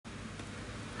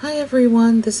Hi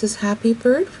everyone, this is Happy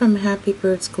Bird from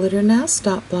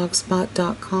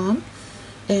happybirdsglitternest.blogspot.com,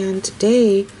 and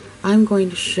today I'm going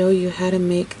to show you how to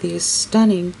make these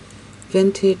stunning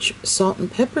vintage salt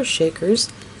and pepper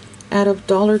shakers out of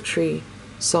Dollar Tree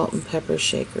salt and pepper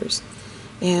shakers.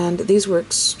 And these were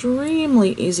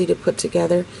extremely easy to put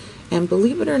together, and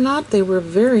believe it or not, they were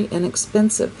very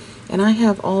inexpensive. And I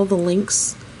have all the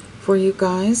links for you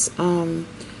guys to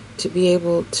be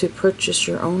able to purchase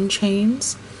your own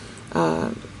chains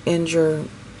and your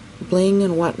bling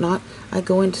and whatnot. I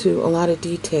go into a lot of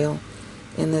detail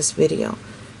in this video,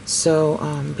 so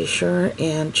be sure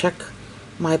and check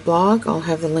my blog. I'll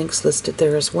have the links listed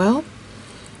there as well,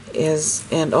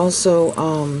 and also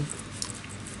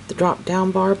the drop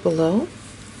down bar below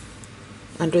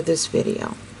under this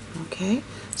video. Okay,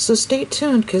 so stay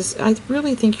tuned because I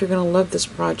really think you're going to love this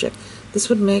project. This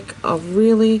would make a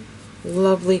really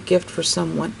lovely gift for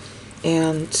someone,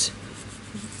 and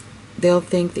they'll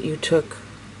think that you took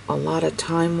a lot of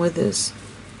time with this,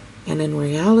 and in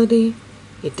reality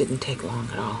it didn't take long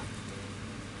at all.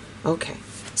 Okay,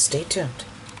 stay tuned.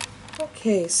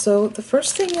 Okay, so the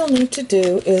first thing you'll need to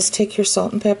do is take your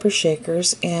salt and pepper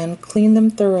shakers and clean them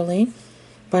thoroughly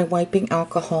by wiping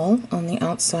alcohol on the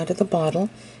outside of the bottle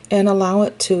and allow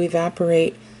it to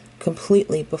evaporate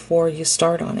completely before you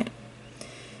start on it.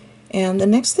 And the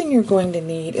next thing you're going to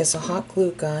need is a hot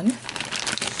glue gun,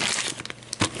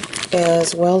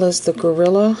 as well as the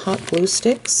Gorilla hot glue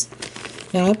sticks.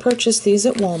 Now, I purchased these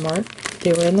at Walmart.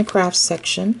 They were in the crafts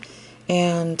section,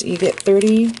 and you get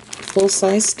 30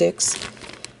 full-size sticks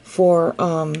for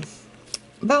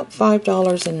about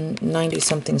 $5.90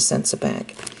 something a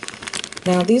bag.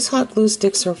 Now, these hot glue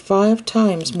sticks are 5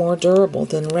 times more durable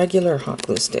than regular hot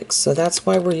glue sticks, so that's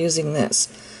why we're using this.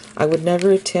 I would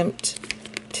never attempt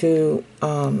to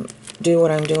do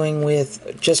what I'm doing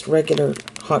with just regular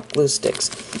hot glue sticks,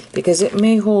 because it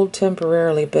may hold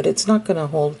temporarily, but it's not going to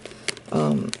hold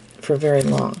for very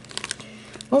long.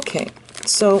 Okay,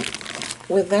 so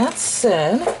with that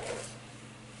said,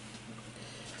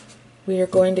 we are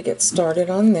going to get started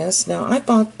on this. Now, I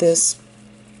bought this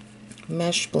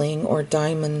mesh bling or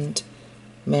diamond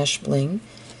mesh bling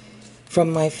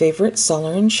from my favorite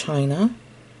seller in China,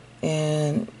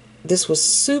 and this was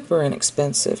super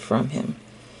inexpensive from him.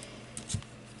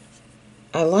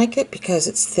 I like it because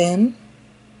it's thin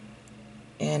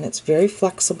and it's very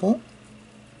flexible,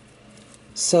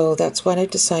 so that's what I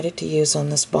decided to use on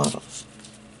this bottle.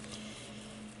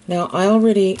 Now, I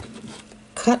already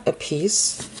cut a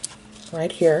piece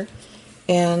right here,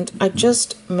 and I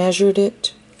just measured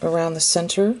it around the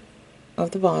center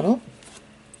of the bottle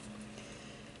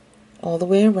all the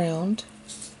way around,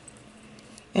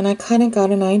 and I kind of got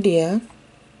an idea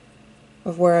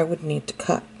of where I would need to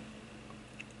cut.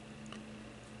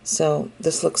 So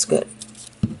this looks good.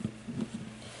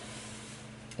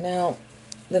 Now,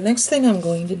 the next thing I'm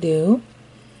going to do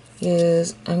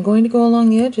is I'm going to go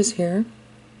along the edges here,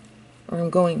 or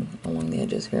I'm going along the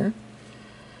edges here,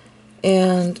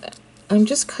 and I'm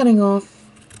just cutting off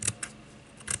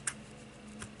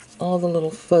all the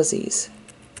little fuzzies.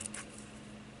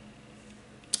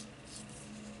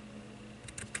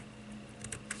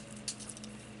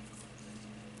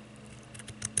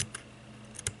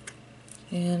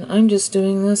 And I'm just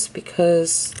doing this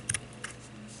because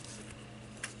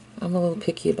I'm a little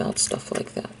picky about stuff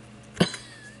like that.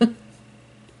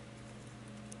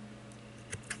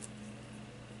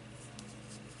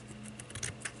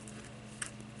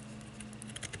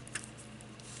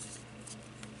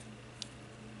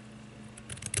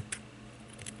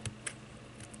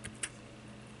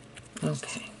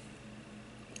 Okay.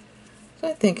 So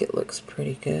I think it looks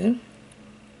pretty good.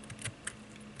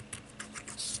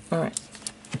 Alright.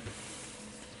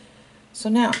 So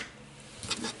now,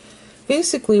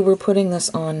 basically we're putting this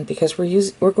on because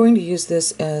we're going to use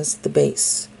this as the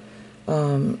base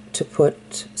to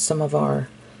put some of our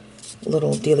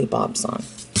little dealy bobs on.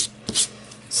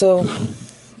 So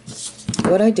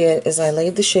what I did is I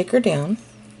laid the shaker down,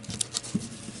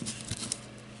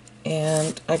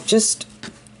 and I just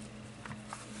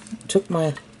took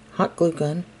my hot glue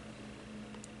gun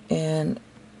and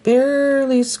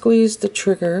barely squeezed the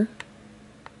trigger,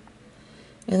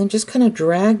 and then just kind of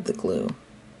dragged the glue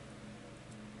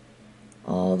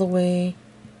all the way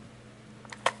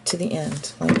to the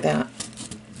end, like that.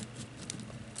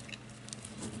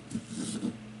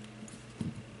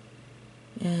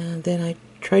 And then I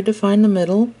tried to find the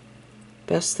middle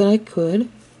best that I could,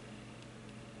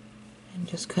 and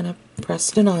just kind of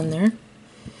pressed it on there.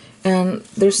 And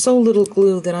there's so little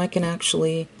glue that I can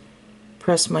actually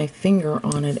press my finger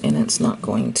on it and it's not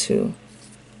going to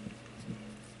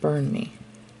burn me.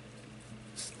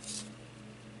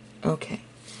 Okay.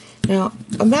 Now,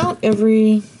 about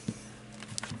every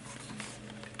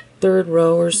third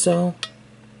row or so,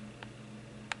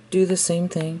 do the same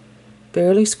thing.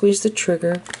 Barely squeeze the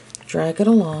trigger, drag it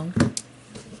along.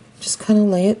 Just kind of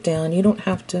lay it down. You don't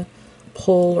have to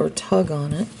pull or tug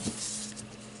on it.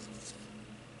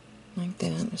 Like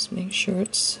that. Just make sure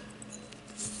it's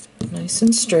nice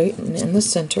and straight and in the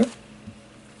center.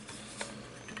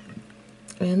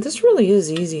 And this really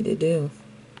is easy to do.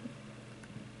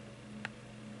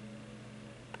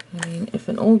 I mean, if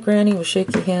an old granny with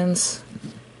shaky hands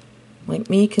like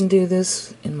me can do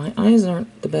this, and my eyes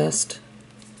aren't the best,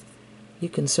 you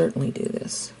can certainly do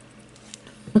this.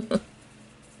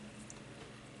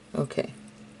 Okay.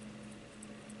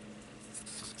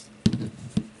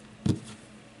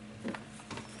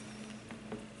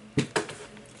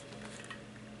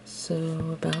 So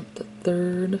about the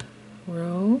third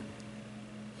row.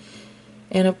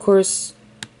 And of course,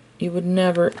 you would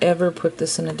never ever put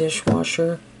this in a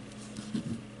dishwasher.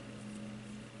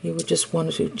 You would just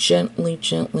want to gently,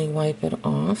 gently wipe it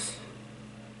off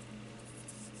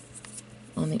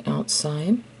on the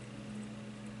outside.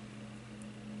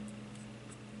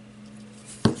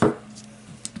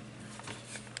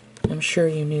 I'm sure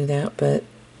you knew that, but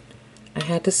I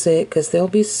had to say it because there'll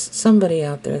be somebody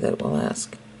out there that will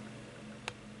ask.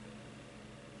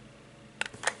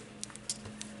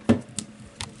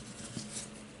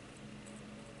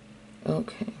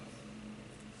 Okay.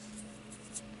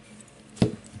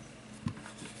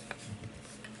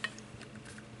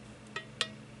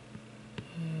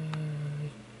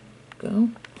 Go.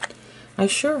 I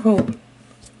sure hope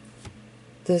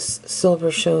this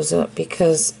silver shows up,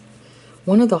 because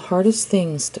one of the hardest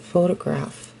things to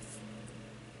photograph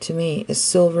to me is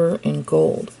silver and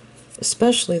gold,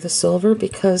 especially the silver,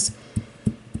 because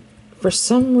for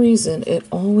some reason it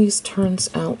always turns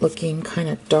out looking kind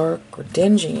of dark or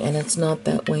dingy, and it's not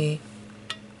that way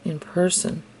in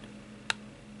person.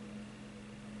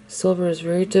 Silver is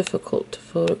very difficult to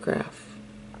photograph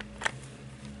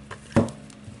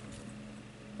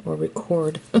or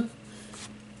record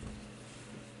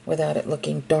without it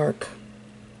looking dark.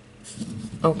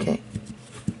 Okay.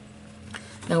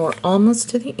 Now we're almost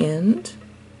to the end.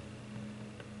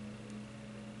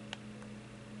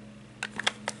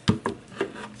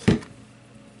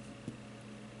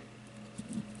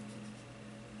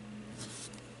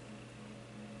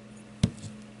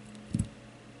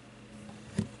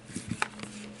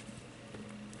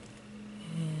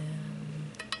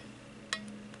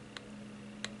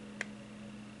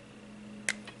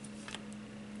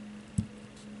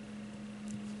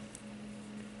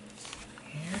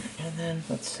 And then,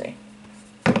 let's see.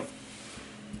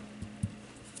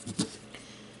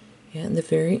 Yeah, in the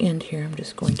very end here, I'm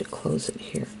just going to close it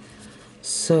here.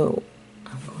 So,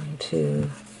 I'm going to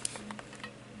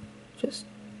just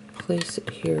place it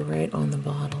here right on the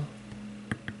bottle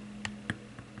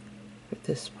for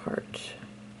this part.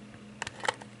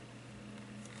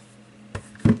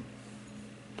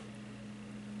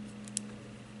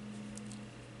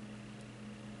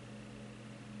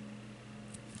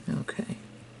 Okay.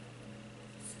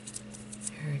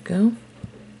 There we go.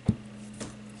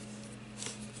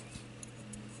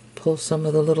 Pull some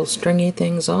of the little stringy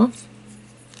things off.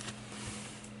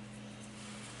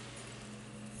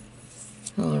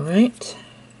 Alright.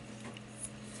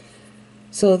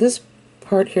 So this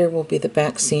part here will be the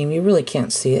back seam. You really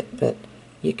can't see it, but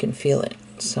you can feel it.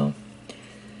 So,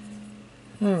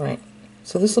 alright.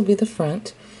 So this will be the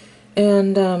front.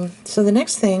 And so the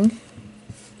next thing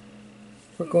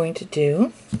we're going to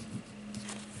do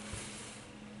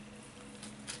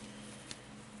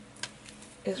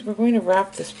is we're going to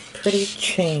wrap this pretty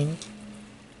chain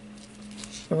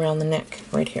around the neck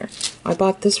right here. I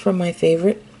bought this from my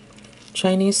favorite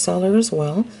Chinese seller as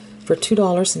well for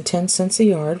 $2.10 a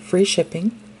yard, free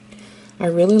shipping. I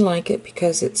really like it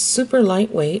because it's super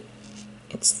lightweight,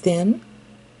 it's thin,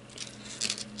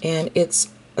 and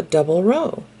it's a double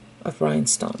row of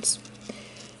rhinestones.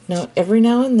 Now every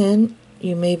now and then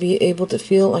you may be able to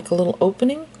feel like a little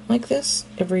opening like this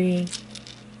every,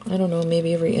 I don't know,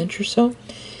 maybe every inch or so,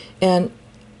 and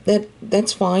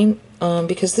that's fine,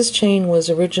 because this chain was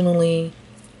originally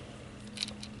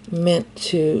meant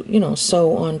to, you know,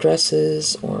 sew on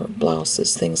dresses or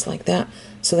blouses, things like that.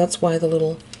 So that's why the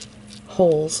little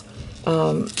holes,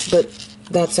 but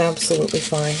that's absolutely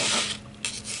fine.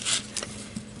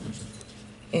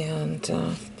 And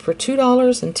for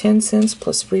 $2.10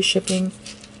 plus free shipping,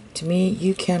 to me,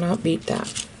 you cannot beat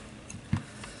that.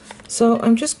 So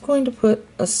I'm just going to put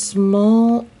a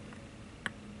small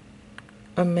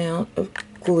amount of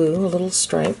glue, a little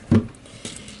stripe,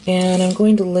 and I'm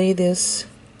going to lay this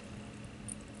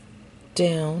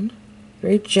down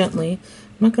very gently.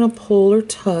 I'm not going to pull or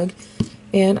tug.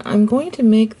 And I'm going to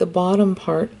make the bottom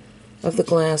part of the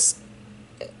glass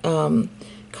kind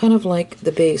of like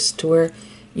the base, to where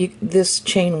this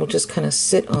chain will just kind of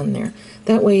sit on there.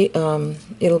 That way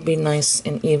it'll be nice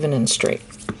and even and straight.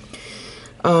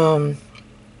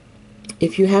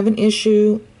 If you have an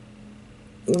issue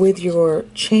with your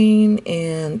chain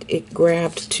and it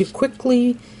grabbed too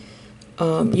quickly,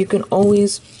 you can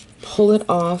always pull it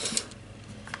off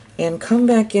and come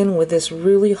back in with this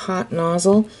really hot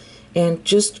nozzle and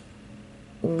just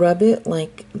rub it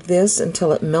like this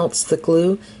until it melts the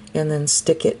glue, and then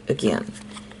stick it again.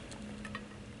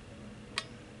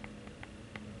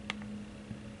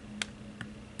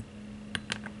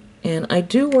 And I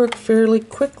do work fairly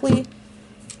quickly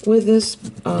with this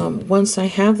once I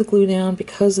have the glue down,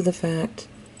 because of the fact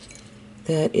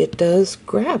that it does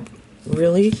grab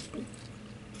really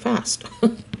fast.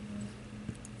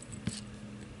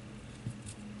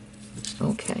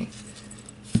 Okay,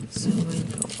 so I'm going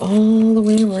to go all the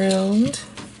way around.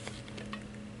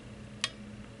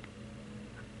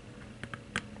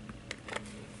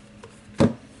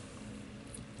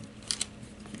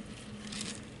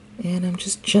 And I'm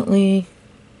just gently,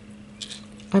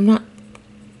 I'm not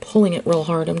pulling it real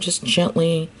hard, I'm just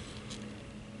gently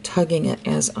tugging it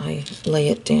as I lay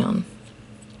it down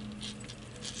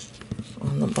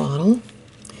on the bottle.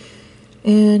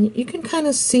 And you can kind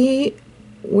of see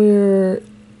where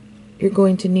you're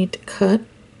going to need to cut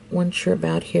once you're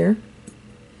about here.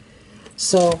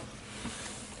 So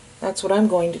that's what I'm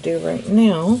going to do right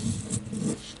now.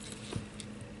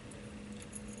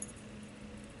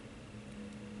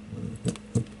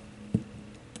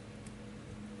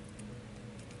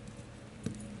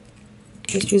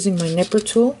 Just using my nipper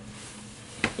tool.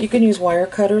 You can use wire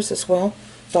cutters as well.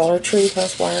 Dollar Tree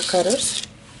has wire cutters.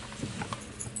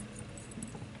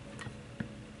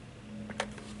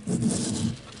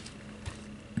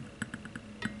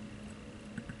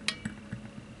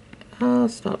 Oh,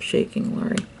 stop shaking,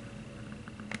 Laurie.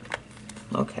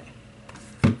 Okay.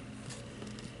 And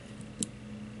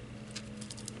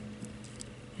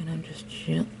I'm just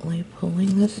gently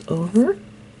pulling this over.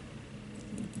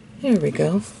 There we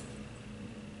go.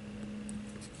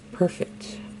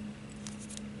 Perfect.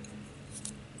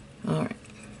 Alright.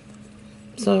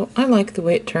 So I like the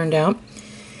way it turned out.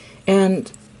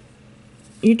 And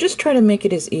you just try to make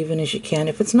it as even as you can.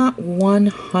 If it's not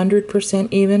 100%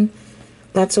 even,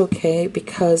 that's okay,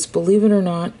 because believe it or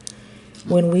not,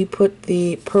 when we put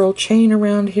the pearl chain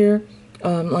around here,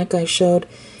 like I showed,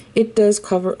 it does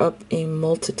cover up a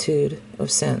multitude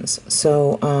of sins.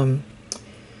 So,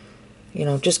 you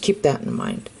know, just keep that in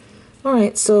mind.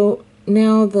 Alright, so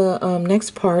now the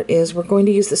next part is we're going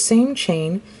to use the same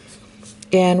chain,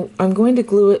 and I'm going to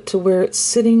glue it to where it's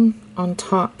sitting on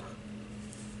top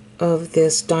of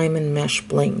this diamond mesh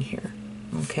bling here.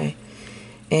 Okay,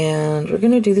 and we're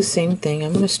going to do the same thing.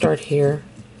 I'm going to start here.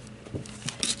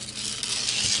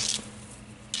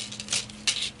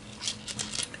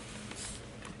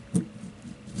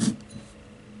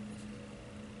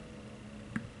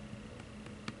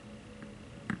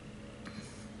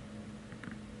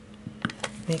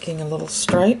 Making a little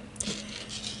stripe,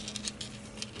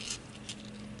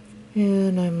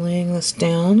 and I'm laying this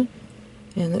down,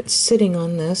 and it's sitting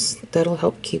on this. That'll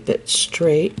help keep it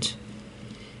straight.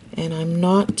 And I'm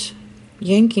not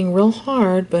yanking real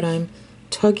hard, but I'm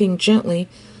tugging gently,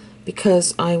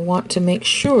 because I want to make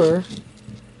sure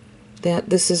that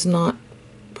this is not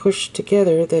pushed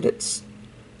together, that it's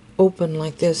open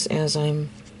like this as I'm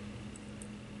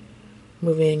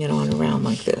moving it on around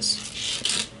like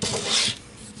this.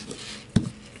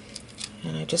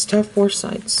 And I just have 4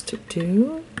 sides to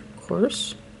do, of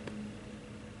course.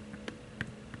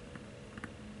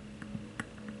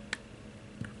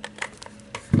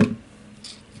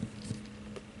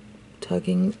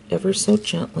 Tugging ever so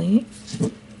gently.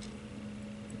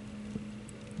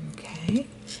 Okay.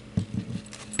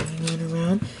 Going on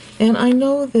around. And I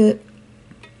know that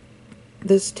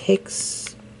this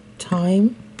takes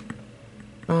time.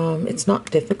 It's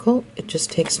not difficult, it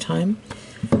just takes time.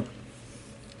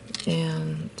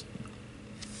 And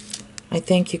I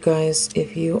thank you guys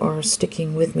if you are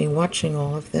sticking with me watching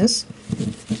all of this.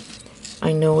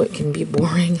 I know it can be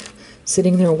boring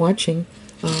sitting there watching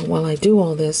while I do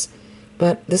all this,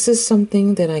 but this is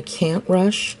something that I can't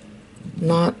rush,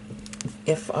 not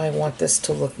if I want this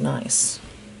to look nice.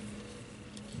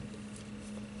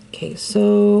 Okay,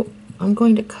 so I'm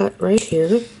going to cut right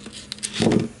here,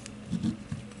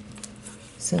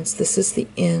 since this is the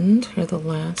end, or the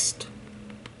last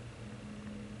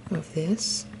of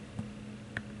this.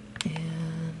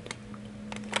 And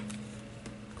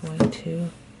going to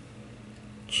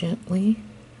gently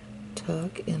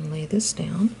tug and lay this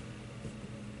down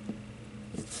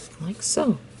like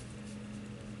so.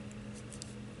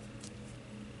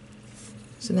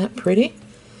 Isn't that pretty?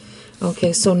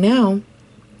 Okay, so now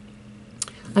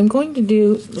I'm going to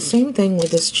do the same thing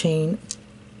with this chain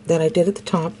that I did at the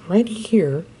top, right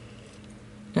here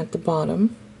at the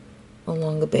bottom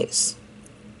along the base.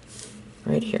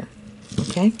 Right here.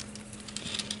 Okay?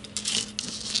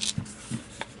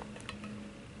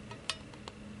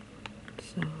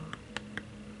 So,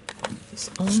 put this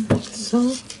on like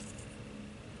so.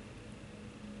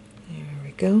 There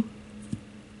we go.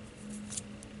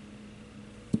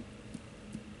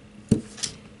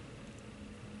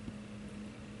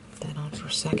 For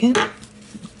a second, and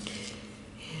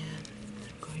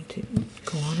I'm going to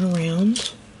go on around.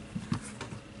 So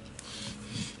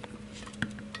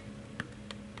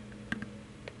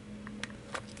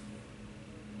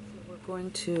we're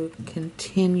going to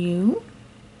continue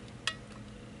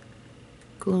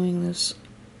gluing this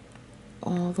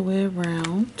all the way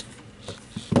around,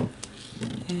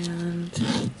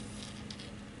 and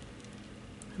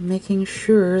making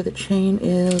sure the chain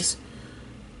is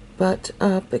butt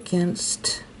up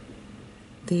against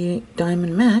the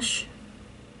diamond mesh,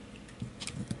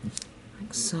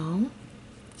 like so.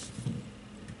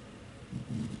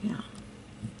 Yeah.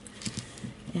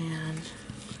 And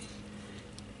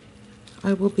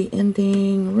I will be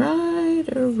ending right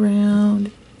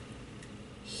around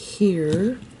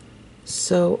here,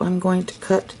 so I'm going to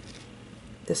cut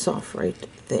this off right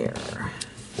there.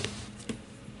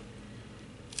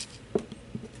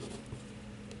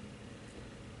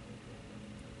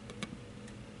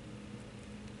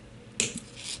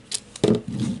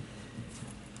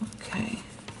 Okay.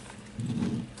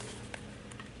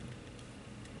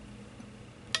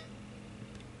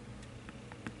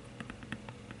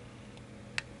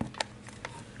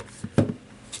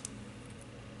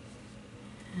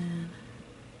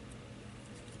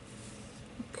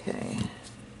 Okay.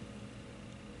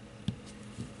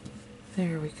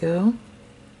 There we go.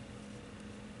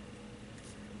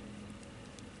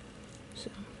 So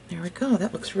there we go.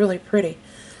 That looks really pretty.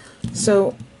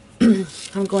 So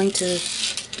I'm going to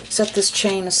set this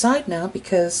chain aside now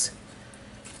because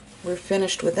we're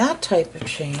finished with that type of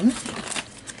chain.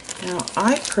 Now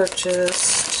I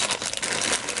purchased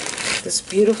this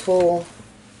beautiful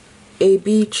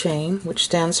AB chain, which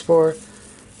stands for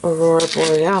Aurora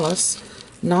Borealis,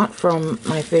 not from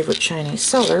my favorite Chinese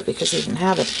seller because he didn't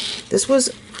have it. This was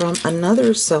from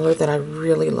another seller that I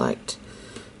really liked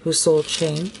who sold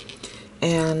chain.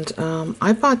 And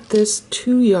I bought this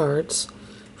 2 yards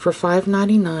for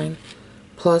 $5.99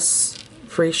 plus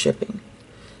free shipping.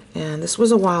 And this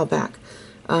was a while back.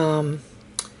 I'll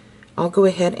go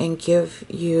ahead and give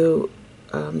you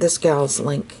this gal's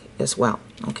link as well.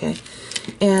 Okay.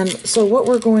 And so what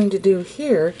we're going to do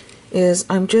here is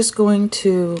I'm just going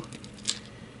to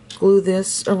glue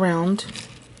this around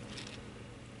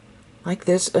like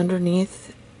this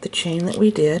underneath the chain that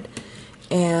we did,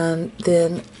 and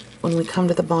then when we come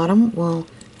to the bottom we'll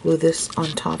glue this on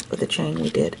top of the chain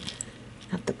we did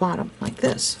at the bottom like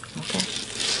this. Okay,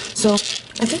 so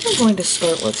I think I'm going to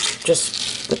start with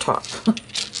just the top.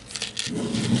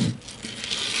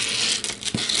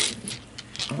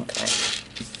 Okay,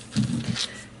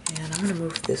 and I'm going to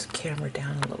move this camera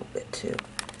down a little bit too.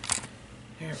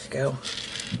 There we go.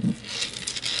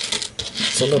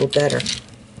 It's a little better.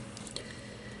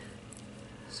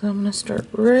 So I'm going to start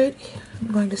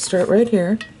right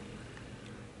here,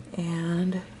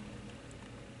 and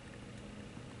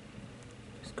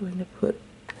just going to put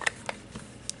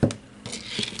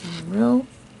one row,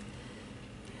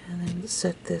 and then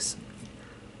set this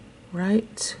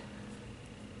right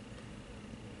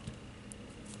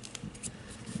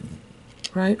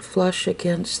flush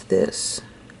against this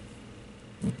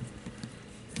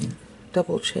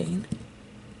double chain.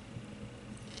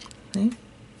 Okay,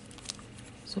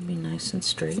 this will be nice and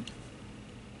straight.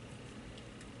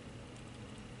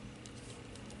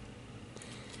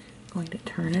 Going to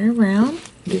turn it around,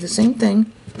 do the same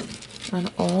thing on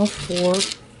all 4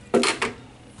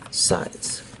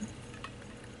 sides.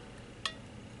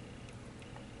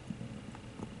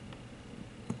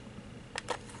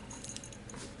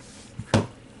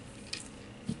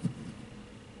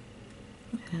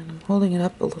 And I'm holding it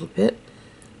up a little bit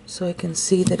so I can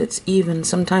see that it's even.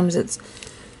 Sometimes it's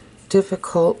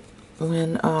difficult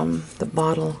when the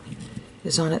bottle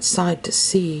is on its side to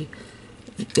see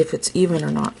if it's even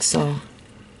or not, so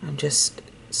I'm just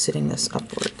sitting this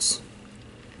upwards.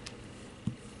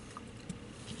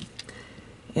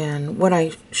 And what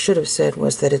I should have said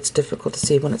was that it's difficult to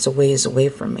see when it's a ways away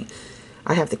from me.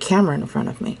 I have the camera in front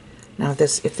of me. Now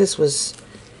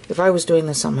if I was doing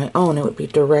this on my own, it would be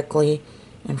directly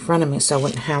in front of me, so I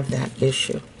wouldn't have that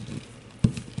issue.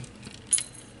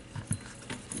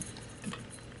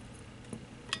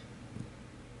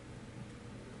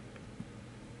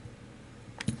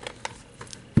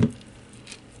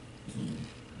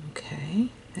 Okay,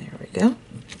 there we go.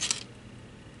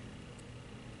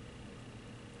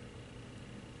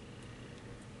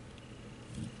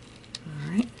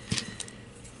 Alright.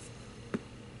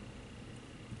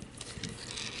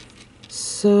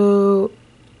 So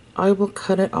I will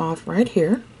cut it off right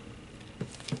here.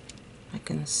 I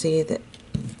can see that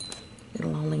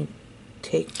it'll only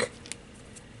take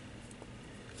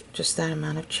just that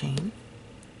amount of chain.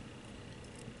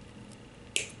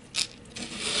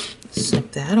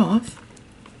 Snip that off.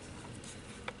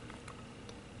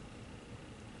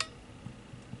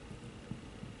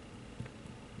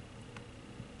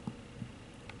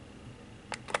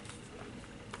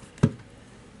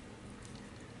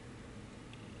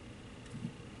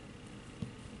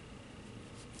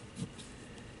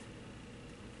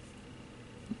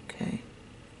 Okay.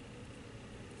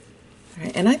 All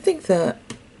right, and I think the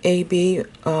AB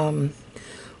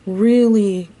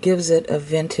really gives it a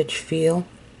vintage feel.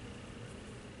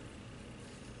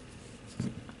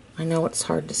 I know it's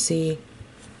hard to see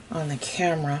on the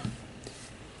camera.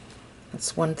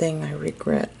 That's one thing I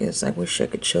regret, is I wish I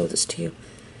could show this to you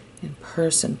in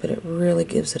person, but it really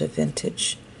gives it a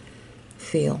vintage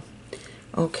feel.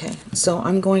 Okay, so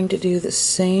I'm going to do the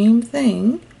same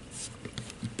thing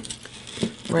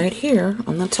right here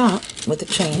on the top with the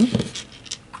chain.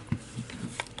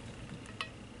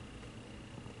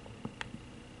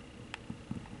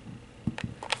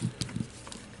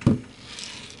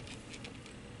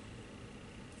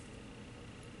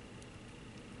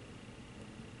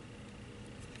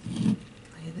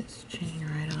 Lay this chain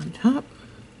right on top.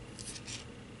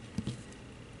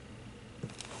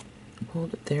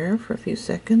 Hold it there for a few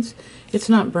seconds. It's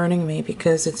not burning me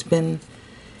because it's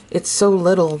so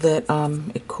little that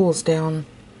it cools down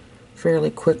fairly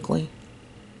quickly.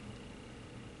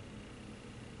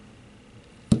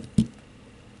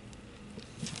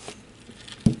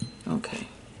 Okay.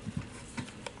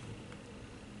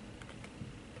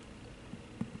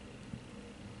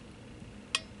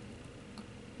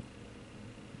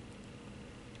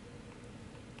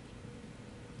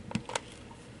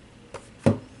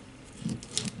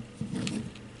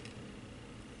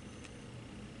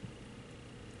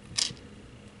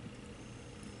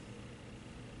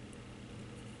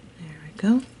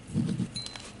 Go.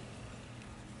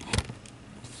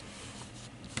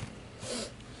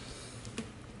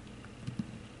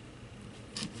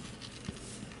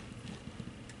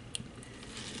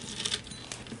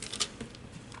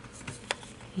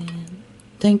 And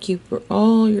thank you for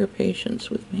all your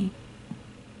patience with me.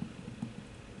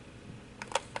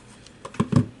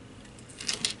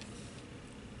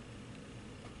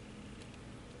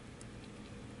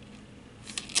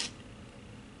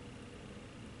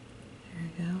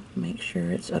 Make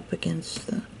sure it's up against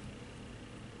the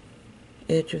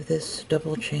edge of this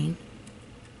double chain.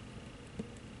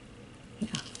 Yeah.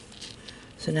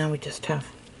 So now we just have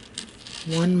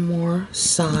one more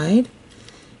side,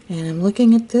 and I'm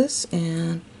looking at this,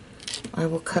 and I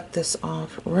will cut this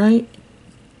off right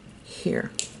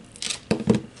here.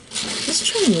 This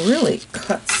chain really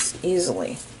cuts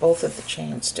easily. Both of the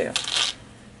chains do.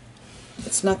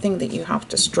 It's nothing that you have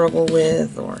to struggle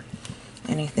with or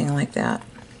anything like that.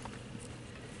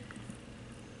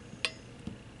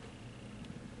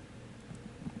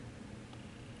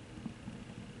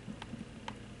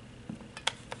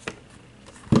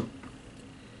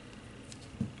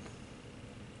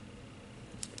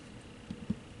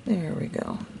 There we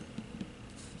go.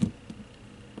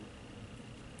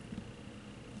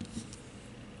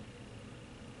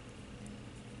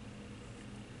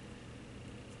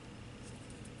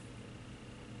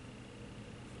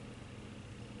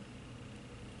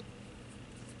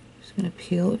 Just going to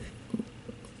peel a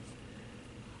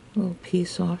little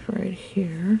piece off right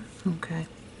here. Okay.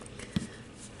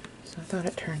 So I thought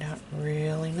it turned out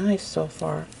really nice so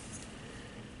far.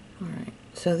 Alright,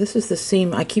 so this is the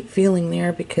seam I keep feeling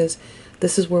there because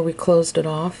this is where we closed it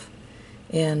off,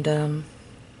 and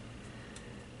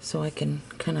so I can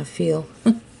kind of feel.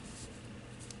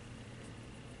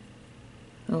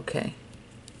 Okay.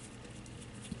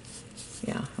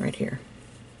 Yeah, right here.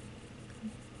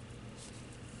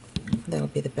 That'll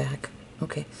be the back.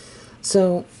 Okay,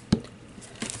 so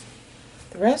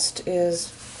the rest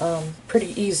is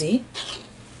pretty easy.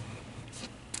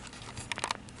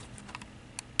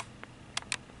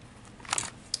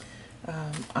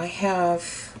 I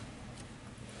have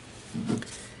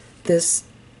this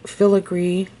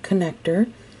filigree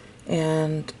connector,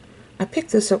 and I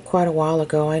picked this up quite a while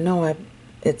ago. I know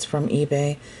it's from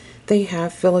eBay. They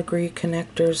have filigree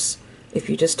connectors if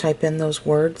you just type in those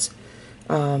words,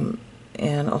 and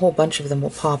a whole bunch of them will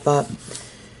pop up.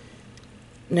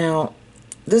 Now,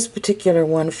 this particular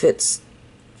one fits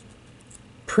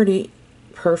pretty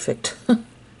perfect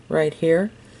right here.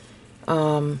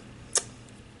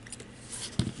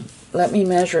 Let me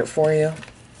measure it for you.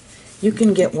 You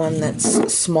can get one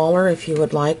that's smaller if you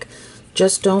would like.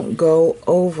 Just don't go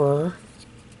over,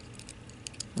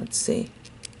 let's see,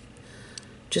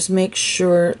 just make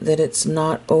sure that it's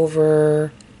not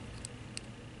over,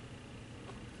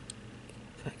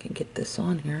 if I can get this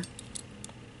on here.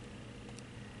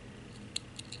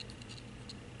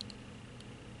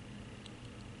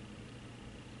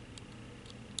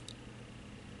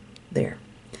 There.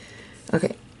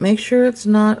 Okay, make sure it's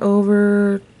not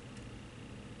over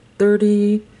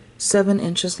 37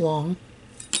 inches long.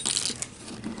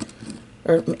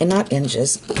 Or not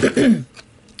inches,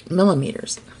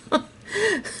 millimeters.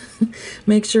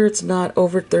 Make sure it's not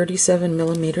over 37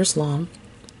 millimeters long.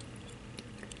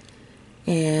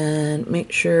 And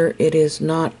make sure it is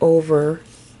not over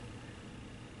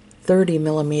 30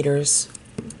 millimeters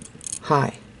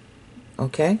high.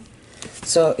 Okay?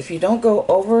 So if you don't go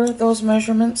over those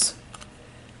measurements,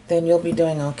 then you'll be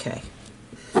doing okay.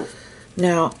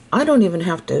 Now, I don't even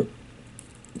have to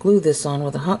glue this on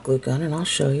with a hot glue gun, and I'll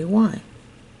show you why.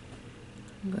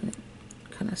 I'm going to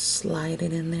kind of slide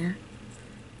it in there.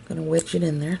 I'm going to wedge it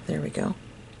in there. There we go.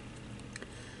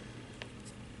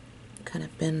 Kind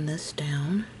of bend this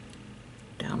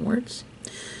downwards.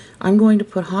 I'm going to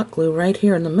put hot glue right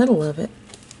here in the middle of it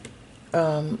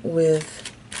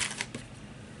with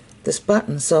this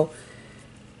button, so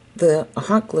the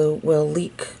hot glue will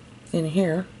leak in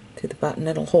here to the button.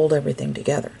 It'll hold everything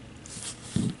together.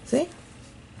 See?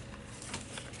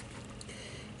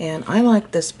 And I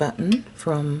like this button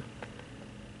from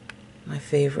my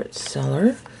favorite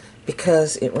seller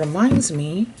because it reminds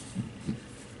me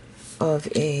of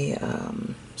a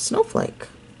snowflake.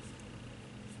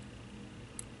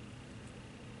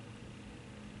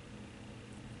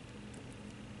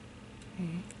 Okay.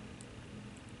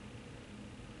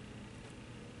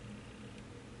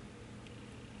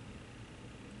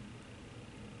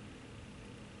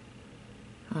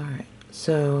 Alright,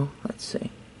 so let's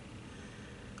see.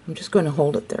 I'm just going to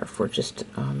hold it there for just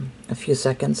a few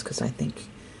seconds because I think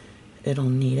it'll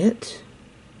need it.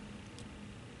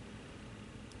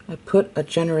 I put a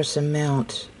generous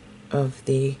amount of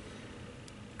the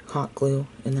hot glue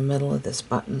in the middle of this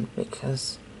button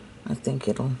because I think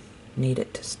it'll need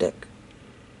it to stick.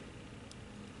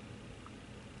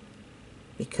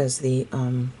 Because of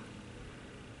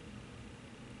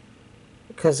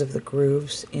the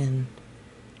grooves in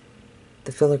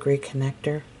the filigree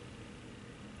connector,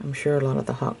 I'm sure a lot of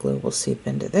the hot glue will seep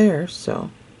into there,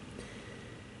 so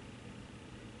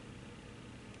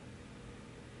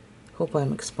hope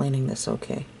I'm explaining this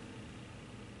okay.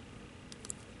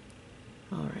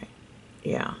 Alright,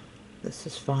 yeah, this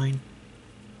is fine.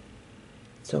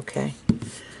 It's okay.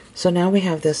 So now we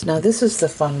have this. Now this is the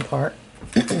fun part.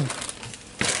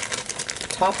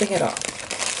 Topping it off.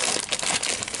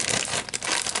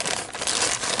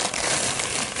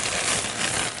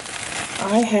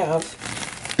 I have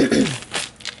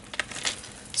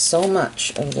so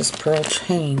much of this pearl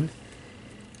chain.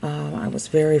 I was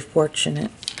very fortunate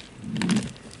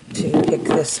to pick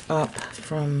this up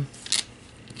from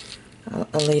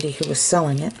a lady who was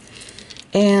selling it.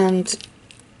 And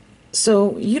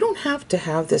so you don't have to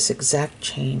have this exact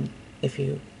chain if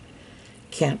you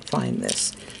can't find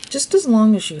this. Just as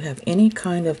long as you have any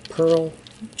kind of pearl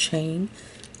chain,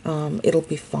 it'll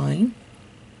be fine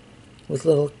with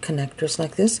little connectors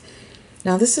like this.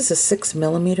 Now this is a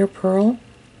 6mm pearl,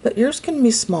 but yours can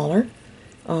be smaller.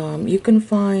 You can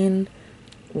find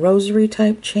rosary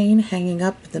type chain hanging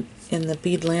up in the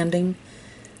bead landing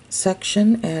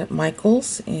section at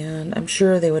Michael's, and I'm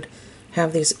sure they would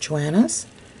have these at Joanna's.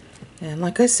 And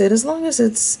like I said, as long as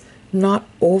it's not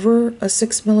over a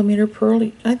 6mm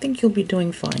pearl, I think you'll be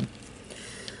doing fine.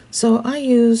 So I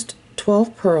used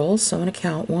 12 pearls, so I'm going to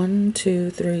count 1, 2,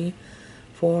 3,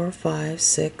 4, 5,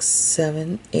 6,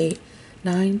 7, 8,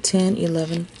 9, 10,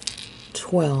 11,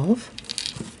 12.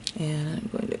 And I'm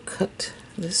going to cut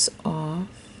this off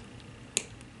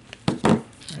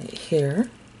right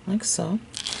here, like so.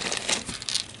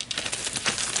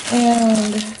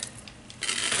 And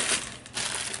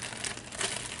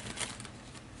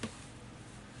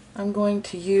I'm going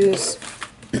to use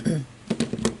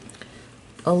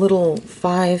a little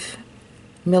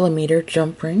 5mm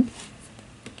jump ring.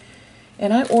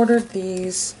 And I ordered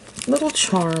these little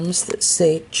charms that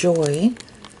say Joy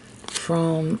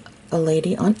from a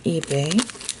lady on eBay.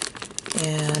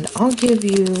 And I'll give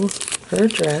you her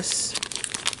address.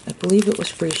 I believe it was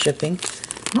free shipping.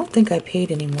 I don't think I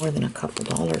paid any more than a couple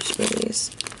dollars for these.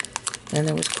 And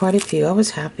there was quite a few. I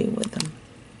was happy with them.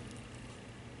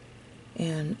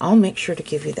 And I'll make sure to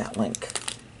give you that link.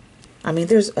 I mean,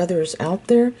 there's others out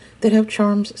there that have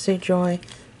charms that say Joy,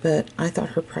 but I thought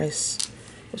her price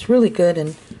was really good,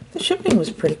 and the shipping was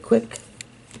pretty quick.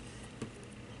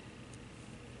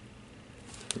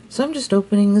 So I'm just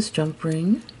opening this jump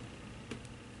ring,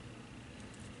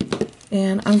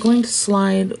 and I'm going to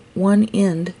slide one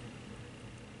end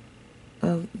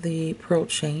of the pearl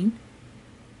chain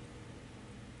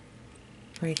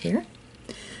right here.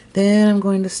 Then I'm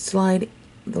going to slide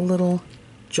the little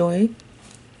Joy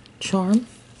charm,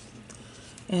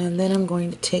 and then I'm going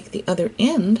to take the other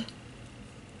end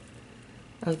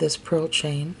of this pearl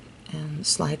chain and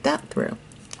slide that through.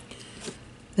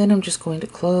 Then I'm just going to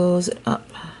close it up.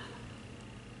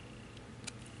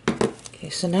 Okay,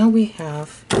 so now we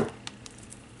have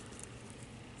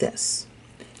this,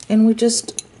 and we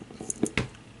just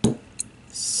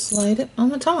slide it on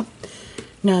the top.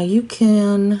 Now you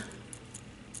can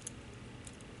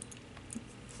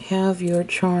have your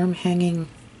charm hanging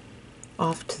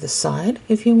off to the side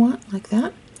if you want, like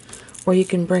that, or you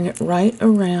can bring it right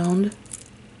around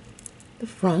the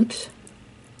front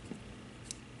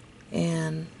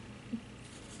and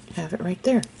have it right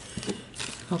there.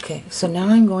 Okay, so now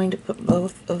I'm going to put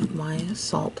both of my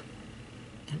salt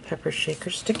and pepper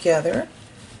shakers together,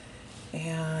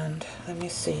 and let me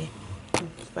see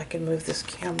if I can move this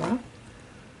camera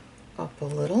up a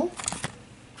little.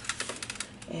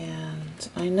 And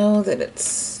I know that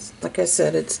it's, like I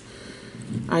said,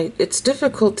 it's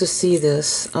difficult to see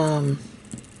this. I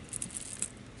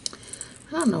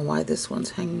don't know why this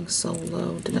one's hanging so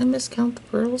low. Did I miscount the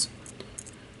pearls?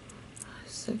 5,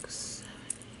 6, 7,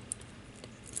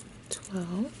 8, 12.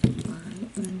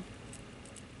 Alright, and then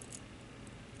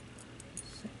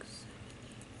 6,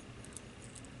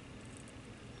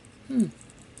 7, 8.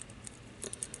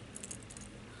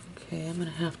 Okay,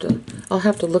 I'll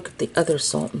have to look at the other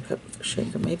salt and pepper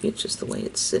shaker. Maybe it's just the way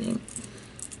it's sitting.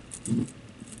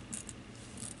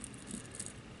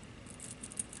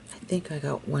 I think I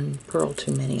got one pearl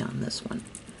too many on this one.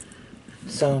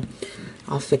 So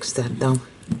I'll fix that though.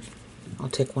 I'll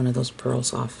take one of those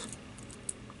pearls off.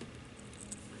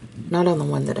 Not on the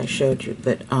one that I showed you,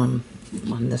 but on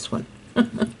this one.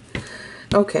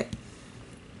 Okay.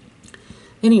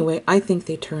 Anyway, I think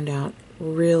they turned out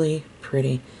really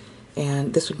pretty.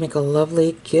 And this would make a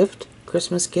lovely gift,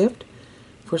 Christmas gift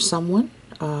for someone.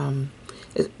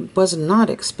 It was not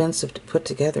expensive to put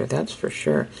together, that's for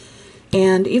sure.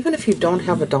 And even if you don't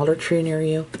have a Dollar Tree near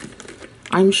you,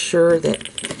 I'm sure that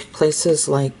places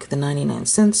like the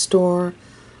 99-cent store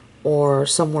or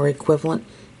somewhere equivalent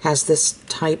has this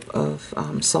type of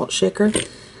salt shaker.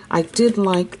 I did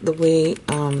like the way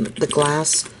the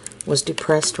glass was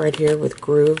depressed right here with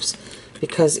grooves,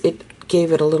 because it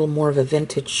gave it a little more of a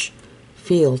vintage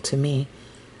feel to me.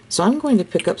 So I'm going to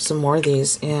pick up some more of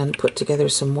these and put together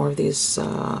some more of these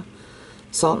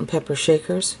salt and pepper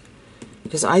shakers,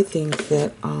 because I think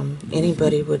that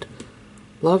anybody would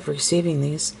love receiving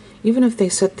these, even if they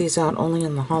set these out only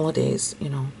in the holidays. You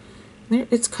know,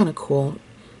 it's kind of cool.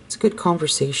 It's a good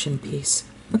conversation piece.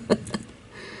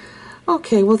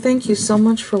 Okay, well, thank you so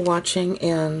much for watching,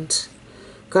 and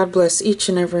God bless each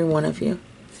and every one of you.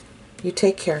 You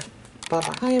take care.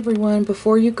 Bye-bye. Hi, everyone.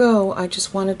 Before you go, I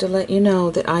just wanted to let you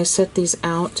know that I set these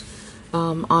out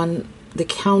on the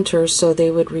counter so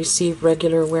they would receive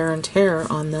regular wear and tear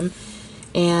on them,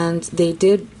 and they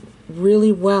did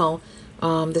really well.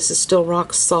 This is still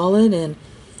rock solid, and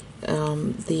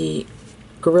the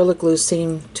Gorilla Glue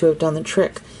seemed to have done the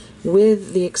trick,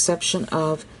 with the exception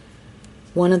of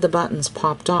one of the buttons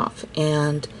popped off,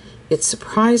 and it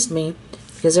surprised me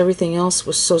because everything else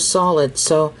was so solid.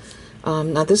 So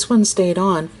now this one stayed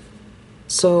on,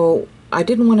 so I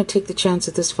didn't want to take the chance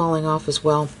of this falling off as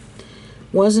well.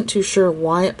 Wasn't too sure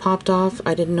why it popped off.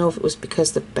 I didn't know if it was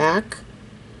because the back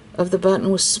of the button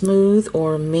was smooth,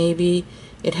 or maybe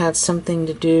it had something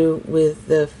to do with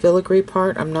the filigree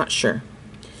part. I'm not sure.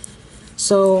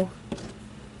 So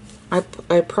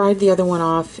I pried the other one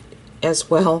off as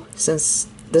well, since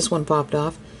this one popped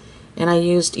off, and I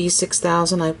used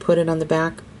E6000. I put it on the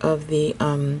back of the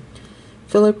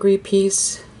filigree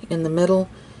piece in the middle,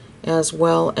 as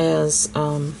well as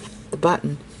the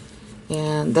button,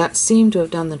 and that seemed to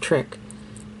have done the trick.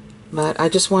 But I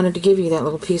just wanted to give you that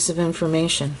little piece of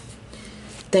information.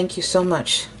 Thank you so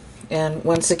much, and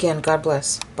once again, God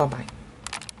bless. Bye-bye.